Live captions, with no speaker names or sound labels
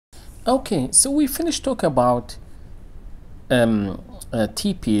Okay, so we finished talking about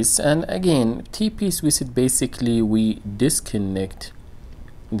T-piece, and again, T-piece, we said basically we disconnect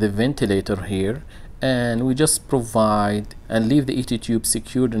the ventilator here and we just provide and leave the ET tube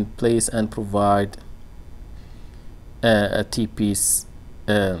secured in place and provide a T-piece,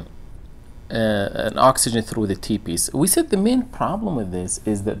 an oxygen through the T-piece. We said the main problem with this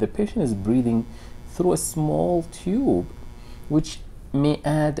is that the patient is breathing through a small tube, which may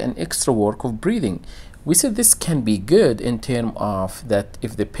add an extra work of breathing. We said this can be good in terms of that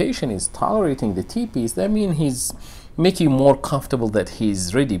if the patient is tolerating the T-piece, that means he's making you more comfortable that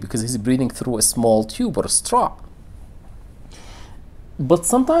he's ready because he's breathing through a small tube or a straw. But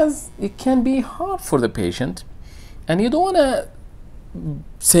sometimes it can be hard for the patient, and you don't want to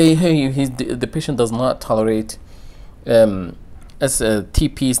say, hey, the patient does not tolerate as a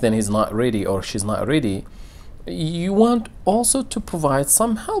T-piece, then he's not ready or she's not ready. You want also to provide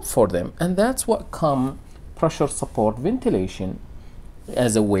some help for them, and that's what comes pressure support ventilation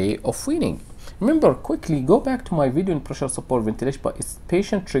as a way of weaning. Remember, quickly go back to my video in pressure support ventilation, but it's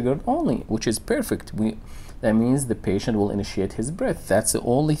patient triggered only, which is perfect. That means the patient will initiate his breath. That's the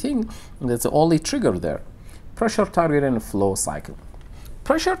only thing, that's the only trigger there. Pressure targeted and flow cycle.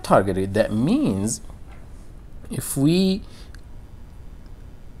 Pressure targeted, that means if we,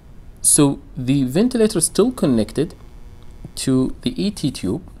 so the ventilator is still connected to the ET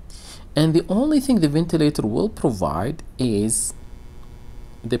tube, and the only thing the ventilator will provide is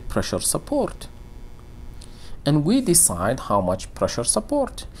the pressure support. And we decide how much pressure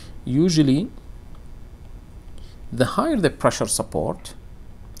support. Usually, the higher the pressure support,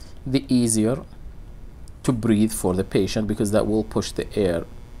 the easier to breathe for the patient, because that will push the air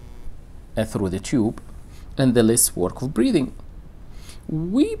through the tube, and the less work of breathing.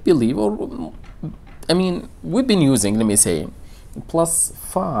 We believe, or I mean, we've been using, let me say,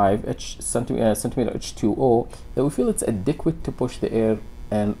 +5 centimeter H2O, that we feel it's adequate to push the air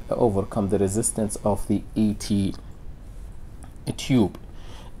and overcome the resistance of the ET tube.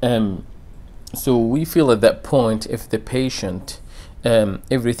 So we feel at that point, if the patient,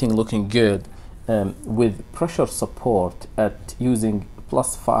 everything looking good, with pressure support at using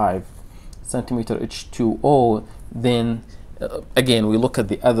 +5 centimeter H2O, then again we look at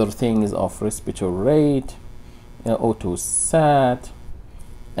the other things of respiratory rate, O2 sat,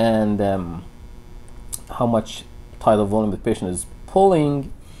 and how much tidal volume the patient is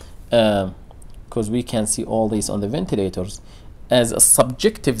pulling, because we can see all these on the ventilators as a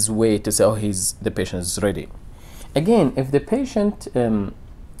subjective way to say, oh, the patient is ready. Again, if the patient is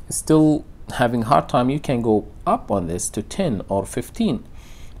still having hard time, you can go up on this to 10 or 15.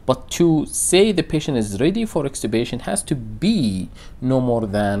 But to say the patient is ready for extubation has to be no more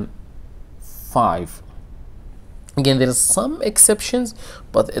than 5. Again, there are some exceptions,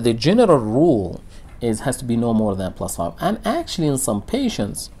 but the general rule has to be no more than +5. And actually, in some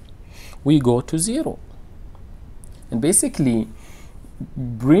patients, we go to 0. And basically,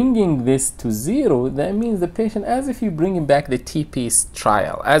 bringing this to 0, that means the patient, as if you bring him back the T-piece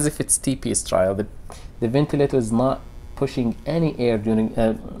trial, as if it's T-piece trial, the ventilator is not pushing any air during,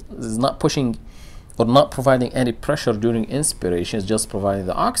 is not pushing or not providing any pressure during inspiration, it's just providing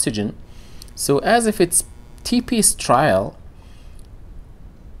the oxygen. So as if it's T-piece trial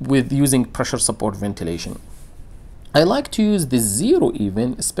with using pressure support ventilation. I like to use the 0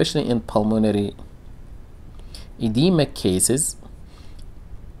 even, especially in pulmonary edema cases,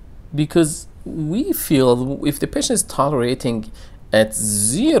 because we feel if the patient is tolerating at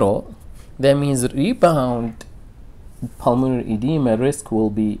 0, that means rebound pulmonary edema risk will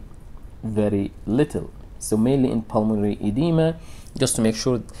be very little. So mainly in pulmonary edema, just to make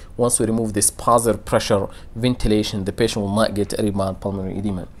sure once we remove this positive pressure ventilation, the patient will not get a rebound pulmonary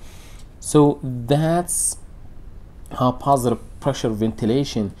edema. So that's how positive pressure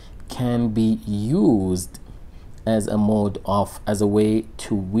ventilation can be used as a mode of, as a way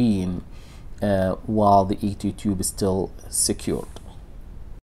to wean while the ET tube is still secured.